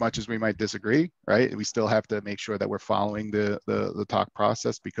 As much as we might disagree, right? We still have to make sure that we're following the talk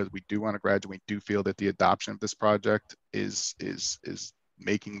process, because we do want to graduate. We do feel that the adoption of this project is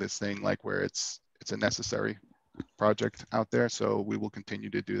making this thing like where it's a necessary project out there. So we will continue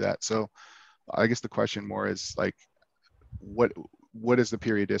to do that. So I guess the question more is like, what is the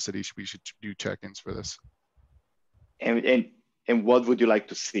periodicity we should do check-ins for this? And what would you like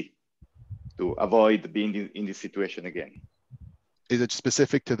to see to avoid being in this situation again? Is it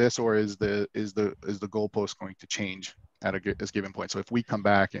specific to this, or is the goalpost going to change at a given point? So if we come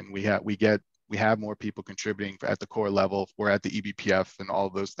back and we have more people contributing at the core level, or at the eBPF and all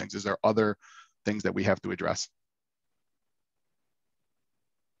of those things, is there other things that we have to address?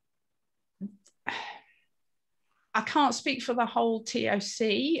 I can't speak for the whole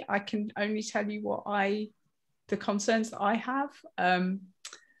TOC. I can only tell you the concerns that I have.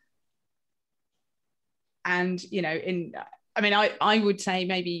 I would say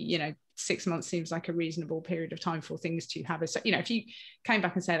maybe, 6 months seems like a reasonable period of time for things to have if you came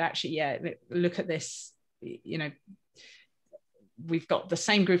back and said, actually, yeah, look at this, we've got the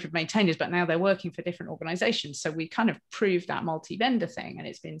same group of maintainers, but now they're working for different organizations. So we kind of proved that multi-vendor thing, and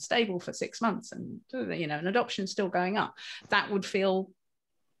it's been stable for 6 months, and, and adoption's still going up. That would feel,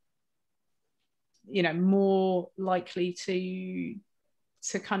 more likely to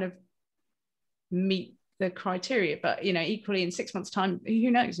kind of meet the criteria. But, equally in 6 months' time,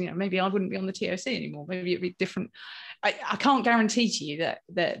 who knows, maybe I wouldn't be on the TOC anymore. Maybe it'd be different. I can't guarantee to you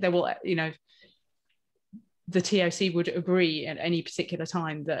that there will, the TOC would agree at any particular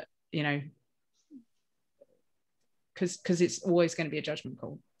time that, because it's always going to be a judgment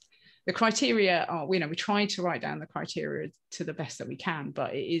call. The criteria are, we try to write down the criteria to the best that we can,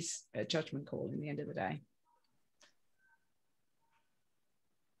 but it is a judgment call in the end of the day.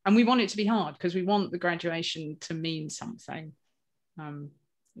 And we want it to be hard, because we want the graduation to mean something,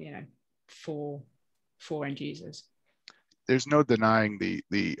 for end users. There's no denying the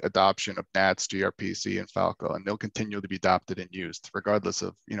adoption of NATS, gRPC, and Falco, and they'll continue to be adopted and used regardless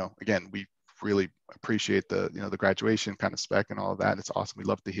of, again, we really appreciate the graduation kind of spec and all of that. It's awesome. We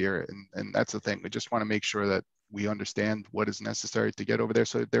love to hear it. And that's the thing. We just want to make sure that we understand what is necessary to get over there,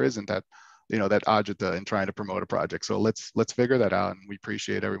 so there isn't that, that agita in trying to promote a project. So let's figure that out. And we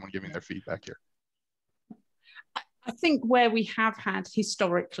appreciate everyone giving their feedback here. I think where we have had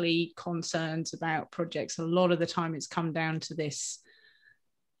historically concerns about projects, a lot of the time it's come down to this: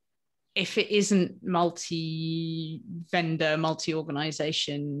 if it isn't multi-vendor,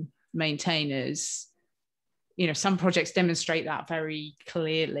 multi-organization maintainers, some projects demonstrate that very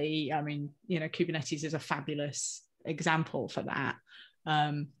clearly. I mean, Kubernetes is a fabulous example for that.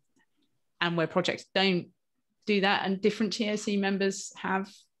 And where projects don't do that, and different TOC members have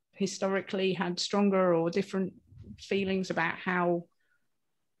historically had stronger or different feelings about how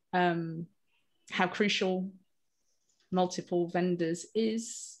crucial multiple vendors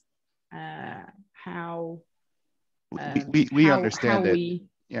is, we understand it.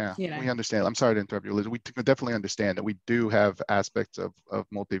 We understand. I'm sorry to interrupt you, Liz. We definitely understand that we do have aspects of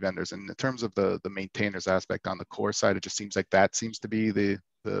multi-vendors, and in terms of the maintainers aspect on the core side, it just seems like that seems to be the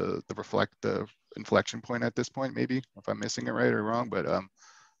inflection point at this point. Maybe if I'm missing it right or wrong, but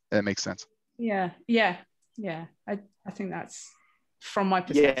that makes sense. Yeah, I think that's, from my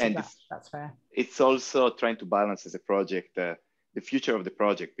perspective, that's fair. It's also trying to balance as a project the future of the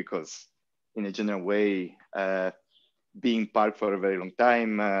project, because in a general way, being parked for a very long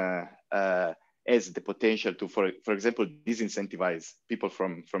time has the potential to, for example, disincentivize people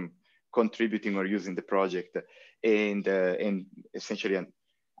from contributing or using the project, and essentially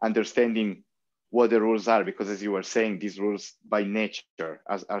understanding what the rules are, because as you were saying, these rules by nature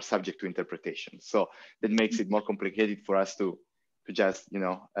are subject to interpretation. So that makes it more complicated for us to just,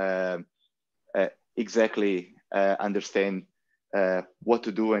 exactly understand what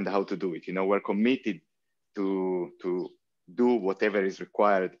to do and how to do it. We're committed to do whatever is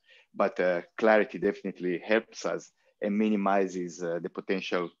required, but clarity definitely helps us and minimizes the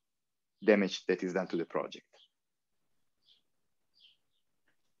potential damage that is done to the project.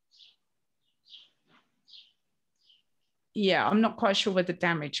 Yeah, I'm not quite sure where the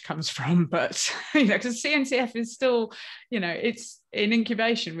damage comes from, but because CNCF is still, it's in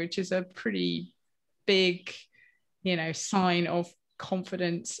incubation, which is a pretty big, sign of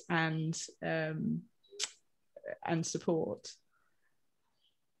confidence and support.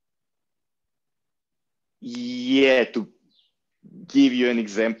 Yeah, to give you an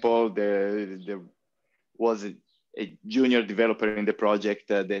example, there was a junior developer in the project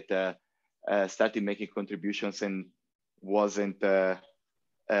that started making contributions and wasn't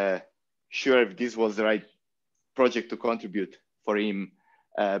sure if this was the right project to contribute for him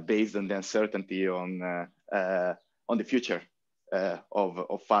based on the uncertainty on the future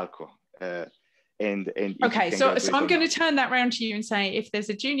of Falco. And okay, so I'm going to turn that around to you and say, if there's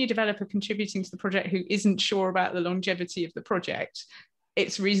a junior developer contributing to the project who isn't sure about the longevity of the project,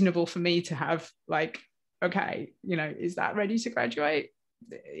 it's reasonable for me to have okay, is that ready to graduate?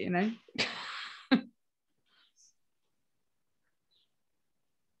 The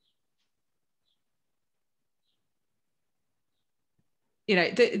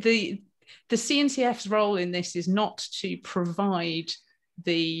CNCF's role in this is not to provide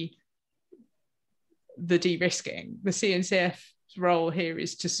the de-risking. The CNCF's role here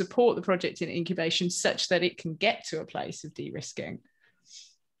is to support the project in incubation such that it can get to a place of de-risking.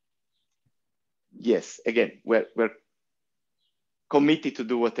 Yes, again, we're committed to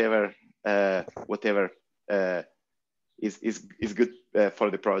do whatever is good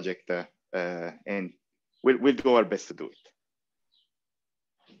for the project, and we'll do our best to do it.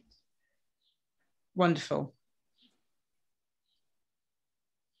 Wonderful.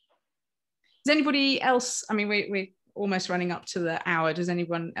 Does anybody else, I mean, we're almost running up to the hour. Does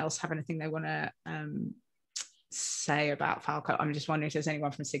anyone else have anything they want to say about Falco? I'm just wondering if there's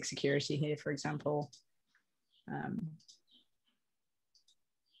anyone from SIG Security here, for example.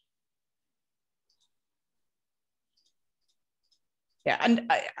 Yeah,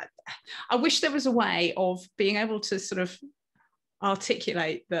 and I wish there was a way of being able to sort of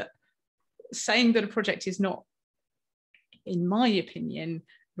articulate that saying that a project is not, in my opinion,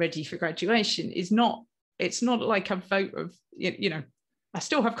 ready for graduation is not, it's not like a vote of, I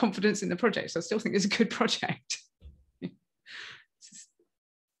still have confidence in the project, so I still think it's a good project.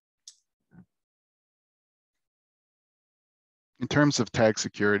 In terms of tag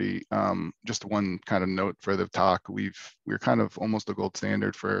security, just one kind of note for the talk, we're kind of almost the gold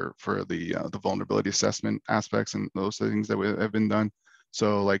standard for the vulnerability assessment aspects and those things that have been done.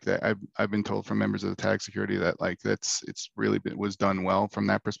 So I've been told from members of the tag security that it's really was done well from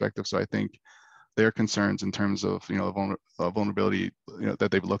that perspective. So I think their concerns in terms of vulnerability that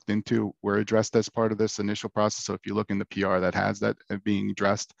they've looked into were addressed as part of this initial process. So if you look in the PR, that has that being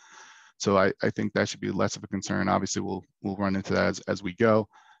addressed. So I think that should be less of a concern. Obviously, we'll run into that as we go,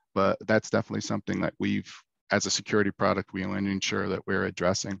 but that's definitely something that we've, as a security product, we want to ensure that we're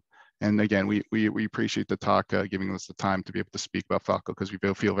addressing. And again, we appreciate the talk, giving us the time to be able to speak about Falco, because we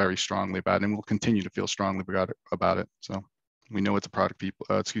feel very strongly about it, and we'll continue to feel strongly about it. So we know it's a product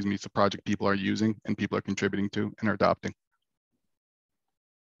it's a project people are using and people are contributing to and are adopting.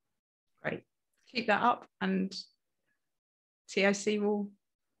 Great, keep that up, and TOC will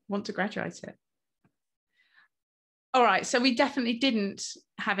want to graduate it. All right, so we definitely didn't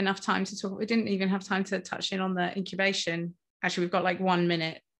have enough time to talk. We didn't even have time to touch in on the incubation. Actually, we've got like 1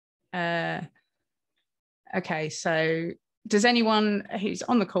 minute. Okay, so does anyone who's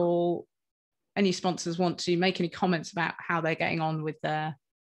on the call, any sponsors, want to make any comments about how they're getting on with their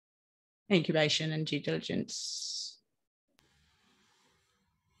incubation and due diligence?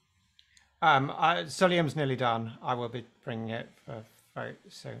 Solium's nearly done. I will be bringing it for vote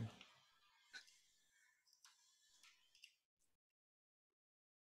soon.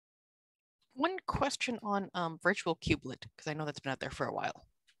 One question on virtual kubelet, because I know that's been out there for a while.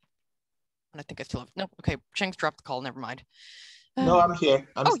 And I think I still have, no, okay, Cheng's dropped the call, never mind. No, I'm here.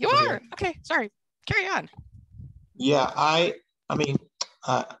 Oh, you are? Here. Okay, sorry, carry on. Yeah, I mean,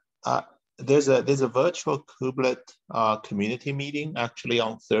 there's a virtual kubelet community meeting actually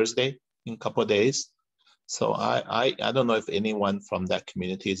on Thursday in a couple of days. So I don't know if anyone from that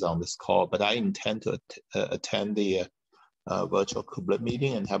community is on this call, but I intend to attend the virtual kubelet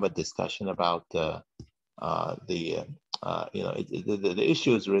meeting and have a discussion about the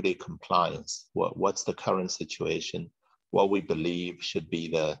issue is really compliance. What's the current situation? What we believe should be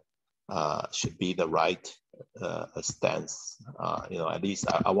the right stance. At least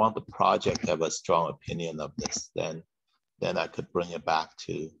I want the project to have a strong opinion of this. Then I could bring it back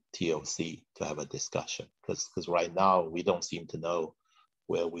to TOC to have a discussion. Because right now we don't seem to know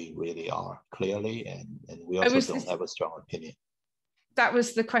where we really are clearly, and we also don't have a strong opinion. That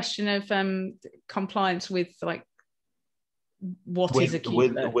was the question of compliance with like what is a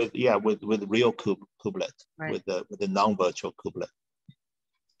kubelet? with real kubelet, right. with the non-virtual kubelet.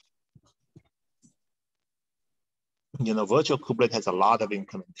 Virtual kubelet has a lot of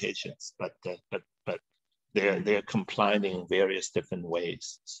implementations, but they're compliant in various different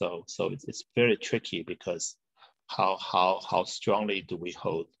ways. So it's very tricky because how strongly do we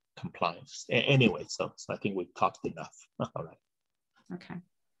hold compliance? Anyway, so I think we've talked enough. All right. Okay.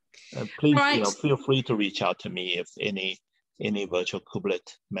 Please, feel free to reach out to me if any virtual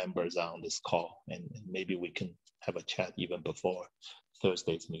kubelet members are on this call, and maybe we can have a chat even before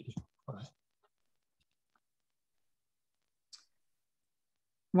Thursday's meeting. All right.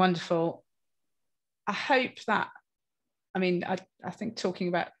 Wonderful. I hope that, I think talking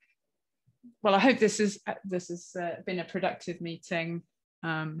about, well, I hope this has been a productive meeting.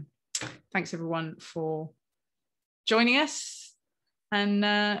 Thanks everyone for joining us,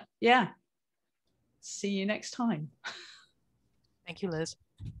 and see you next time. Thank you, Liz.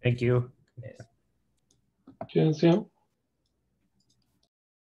 Thank you. CNCF.